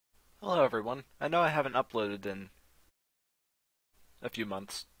Hello everyone. I know I haven't uploaded in a few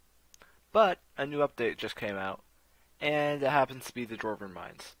months, but a new update just came out, and it happens to be the Dwarven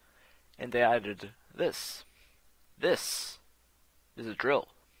Mines. And they added this. This is a drill.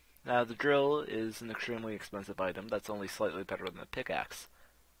 Now the drill is an extremely expensive item that's only slightly better than a pickaxe.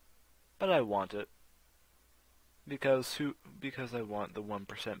 But I want it. Because I want the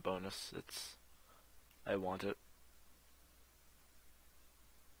 1% bonus. I want it.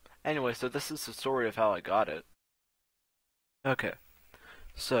 Anyway, so this is the story of how I got it. Okay,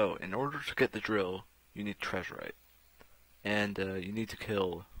 so in order to get the drill, you need treasurite, and you need to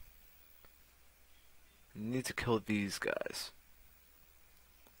kill these guys.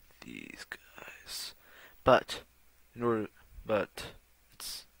 But but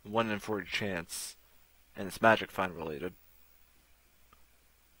it's 1 in 40 chance, and it's magic find related.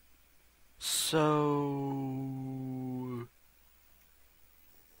 So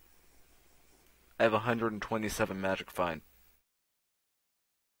I have 127 magic find.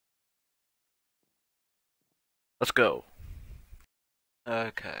 Let's go.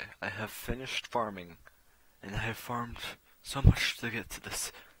 Okay, I have finished farming, and I have farmed so much to get to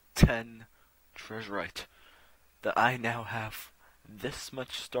this 10 treasurite that I now have this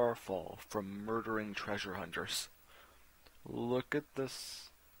much starfall from murdering treasure hunters. Look at this.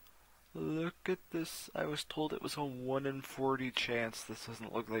 Look at this. I was told it was a 1 in 40 chance. This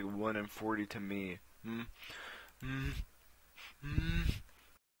doesn't look like 1 in 40 to me.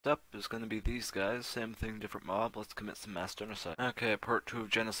 Up is going to be these guys. Same thing, different mob. Let's commit some mass genocide. Okay, part 2 of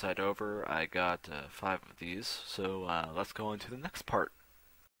genocide over. I got 5 of these. So let's go on to the next part.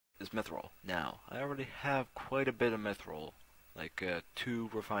 Is mithril. Now, I already have quite a bit of mithril. Like 2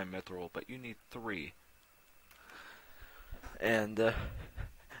 refined mithril, but you need 3. And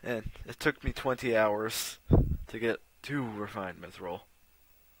it took me 20 hours to get 2 refined mithril.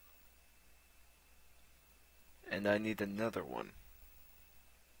 And I need another one.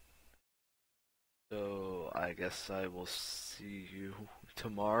 So, I guess I will see you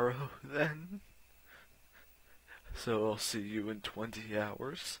tomorrow then. So I'll see you in 20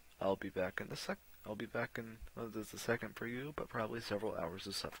 hours. I'll be back in well, there's a second for you, but probably several hours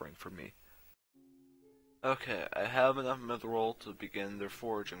of suffering for me. Okay, I have enough mithril to begin their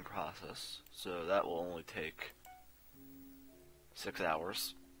foraging process, so that will only take 6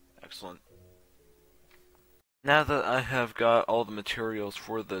 hours. Excellent. Now that I have got all the materials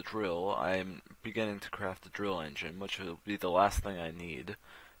for the drill, I'm beginning to craft the drill engine, which will be the last thing I need,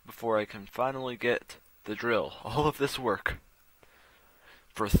 before I can finally get the drill. All of this work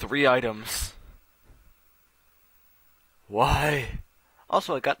for 3 items. Why?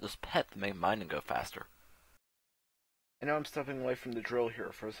 Also, I got this pet to make mining go faster. I know I'm stepping away from the drill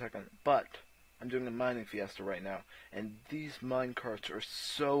here for a second, but I'm doing a mining fiesta right now, and these mine carts are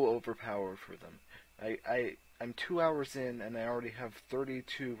so overpowered for them. I'm 2 hours in, and I already have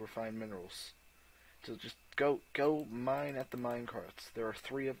 32 refined minerals. So just go mine at the mine carts. There are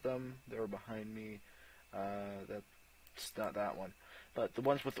 3 of them. They're behind me. That's not that one. But the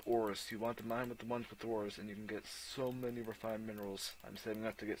ones with the ores. You want to mine with the ones with the ores, and you can get so many refined minerals. I'm saving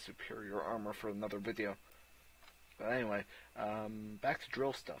up to get superior armor for another video. But anyway, back to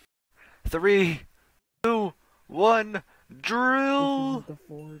drill stuff. 3, 2, 1, drill! This is the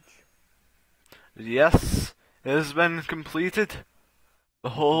forge. Yes, it has been completed.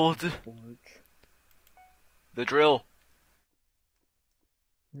 Behold the drill.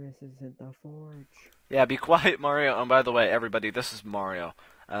 This isn't the forge. Yeah, be quiet, Mario. And by the way, everybody, this is Mario.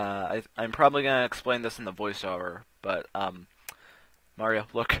 I'm probably gonna explain this in the voiceover, but Mario,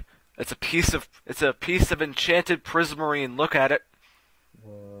 look, it's a piece of enchanted prismarine. Look at it.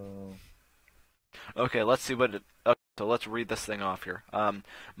 Whoa. Okay, let's see what it. Okay, so let's read this thing off here.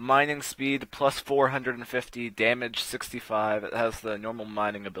 Mining speed plus 450, damage 65. It has the normal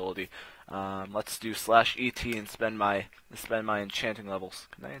mining ability. Let's do /ET and spend my enchanting levels.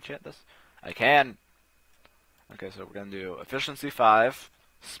 Can I enchant this? I can. Okay, so we're gonna do efficiency 5,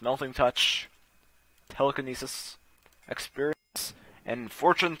 smelting touch, telekinesis, experience, and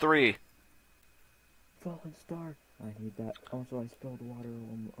fortune 3. Fallen star. I need that. Also, I spilled water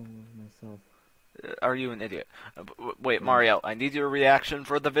all over myself. Are you an idiot? Wait, Mario, I need your reaction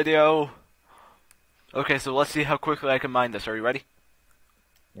for the video. Okay, so let's see how quickly I can mine this. Are you ready?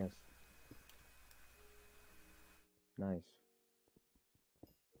 Yes. Nice.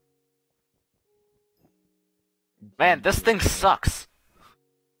 Man, this thing sucks.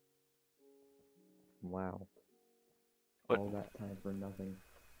 Wow. What? All that time for nothing.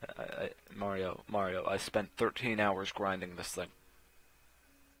 Mario, I spent 13 hours grinding this thing.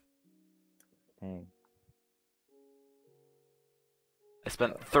 Dang. I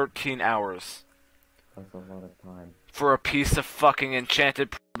spent 13 hours That's a lot of time. for a piece of fucking enchanted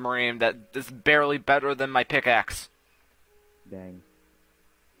prismarine that is barely better than my pickaxe. Dang.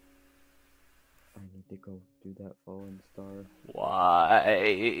 I need to go do that fallen star.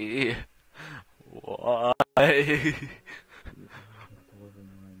 Why? Why? Dwarven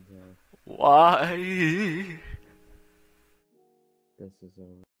mines are. Why? This is a.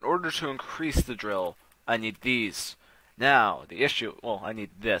 In order to increase the drill, I need these. Now, the issue... Well, I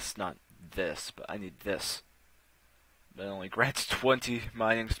need this, not this, but I need this. That only grants 20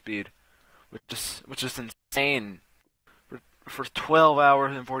 mining speed, which is insane. For 12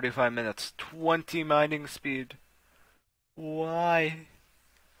 hours and 45 minutes, 20 mining speed. Why?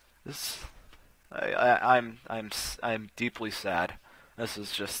 This... I'm deeply sad. This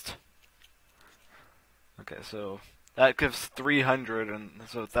is just... Okay, so... That gives 300, and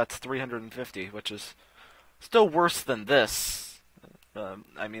so that's 350, which is still worse than this.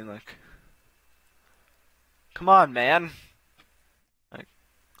 I mean, like... Come on, man! Like...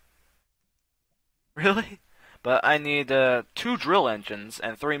 Really? But I need 2 drill engines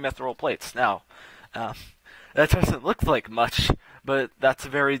and 3 mithril plates. Now, that doesn't look like much, but that's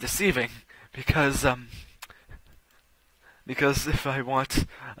very deceiving, because if I want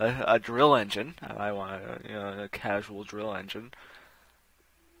a drill engine, I want a casual drill engine,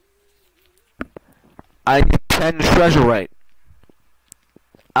 I need 10 treasurite.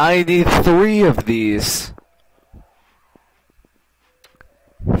 I need 3 of these.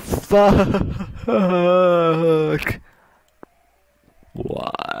 Fuck.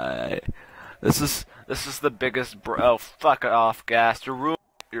 Why? This is the biggest oh, fuck off, Gas. You're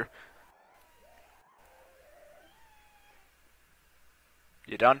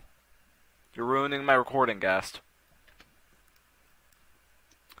You done? You're ruining my recording, Gast.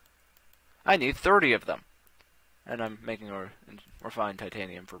 I need 30 of them. And I'm making refined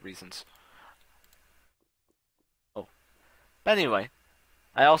titanium for reasons. Oh. But anyway,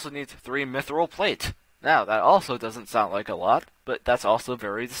 I also need 3 mithril plate. Now, that also doesn't sound like a lot, but that's also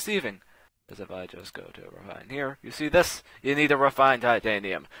very deceiving. Because if I just go to refine here, you see this? You need a refined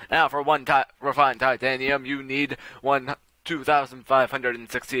titanium. Now, for one refined titanium, you need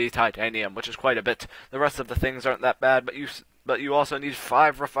 2,560 titanium, which is quite a bit. The rest of the things aren't that bad, but you also need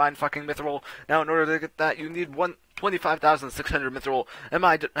 5 refined fucking mithril. Now, in order to get that, you need 25,600 mithril.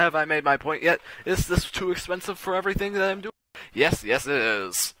 Have I made my point yet? Is this too expensive for everything that I'm doing? Yes, it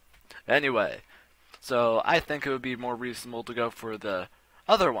is. Anyway, so I think it would be more reasonable to go for the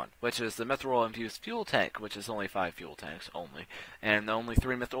other one, which is the mithril infused fuel tank, which is only 5 fuel tanks only, and only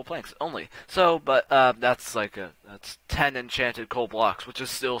 3 mithril planks only. So, but that's 10 enchanted coal blocks, which is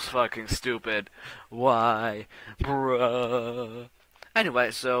still fucking stupid. Why, bruh?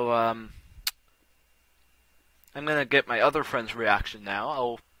 Anyway, so I'm gonna get my other friend's reaction now.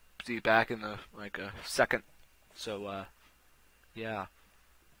 I'll be back in a second. So yeah.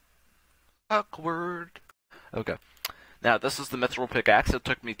 Awkward. Okay. Now, this is the mithril pickaxe. It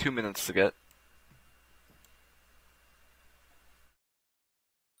took me 2 minutes to get.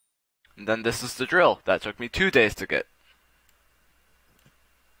 And then this is the drill. That took me 2 days to get.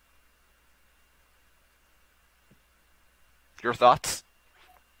 Your thoughts?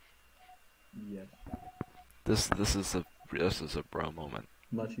 Yes. This is a bro moment.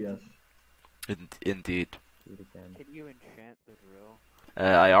 Much yes. Indeed. Do it again. Can you enchant the drill?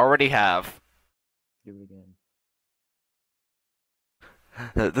 I already have. Do it again.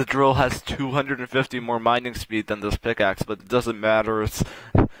 The drill has 250 more mining speed than this pickaxe, but it doesn't matter. It's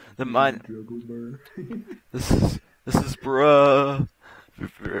the mine. This is bruh,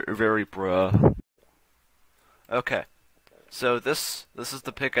 very bruh. Okay, so this is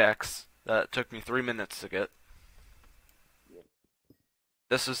the pickaxe that took me 3 minutes to get.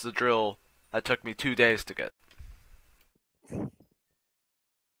 This is the drill that took me 2 days to get.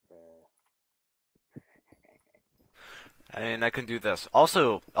 I mean, I can do this.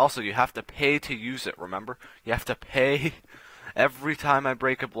 Also, you have to pay to use it, remember? You have to pay. Every time I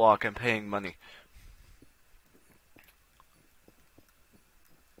break a block, I'm paying money.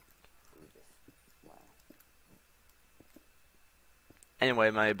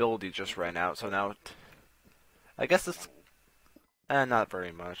 Anyway, my ability just ran out, so now I guess it's... not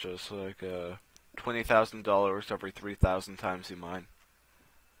very much. It's like, $20,000 every 3,000 times you mine.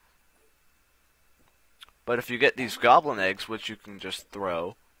 But if you get these goblin eggs, which you can just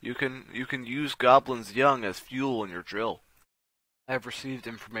throw, you can use goblins young as fuel in your drill. I have received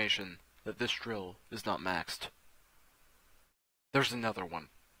information that this drill is not maxed. There's another one.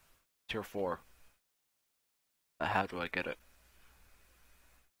 Tier 4. How do I get it?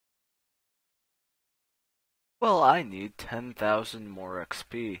 Well, I need 10,000 more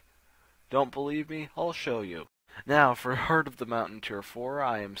XP. Don't believe me? I'll show you. Now, for Heart of the Mountain Tier 4,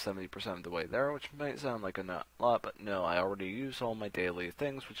 I am 70% of the way there, which might sound like a lot, but no, I already use all my daily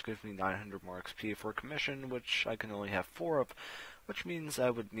things, which gives me 900 more XP for a commission, which I can only have 4 of, which means I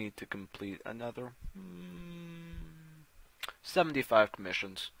would need to complete another 75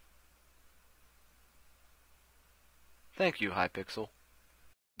 commissions. Thank you, Hypixel.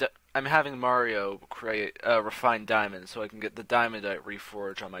 I'm having Mario create refined diamonds so I can get the diamondite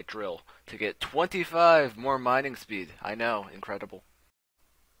reforge on my drill to get 25 more mining speed. I know, incredible.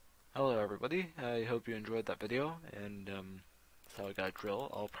 Hello everybody, I hope you enjoyed that video, and that's how I got a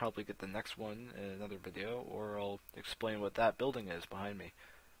drill. I'll probably get the next one in another video, or I'll explain what that building is behind me.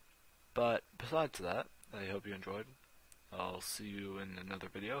 But besides that, I hope you enjoyed. I'll see you in another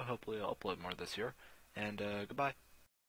video. Hopefully I'll upload more this year, and goodbye.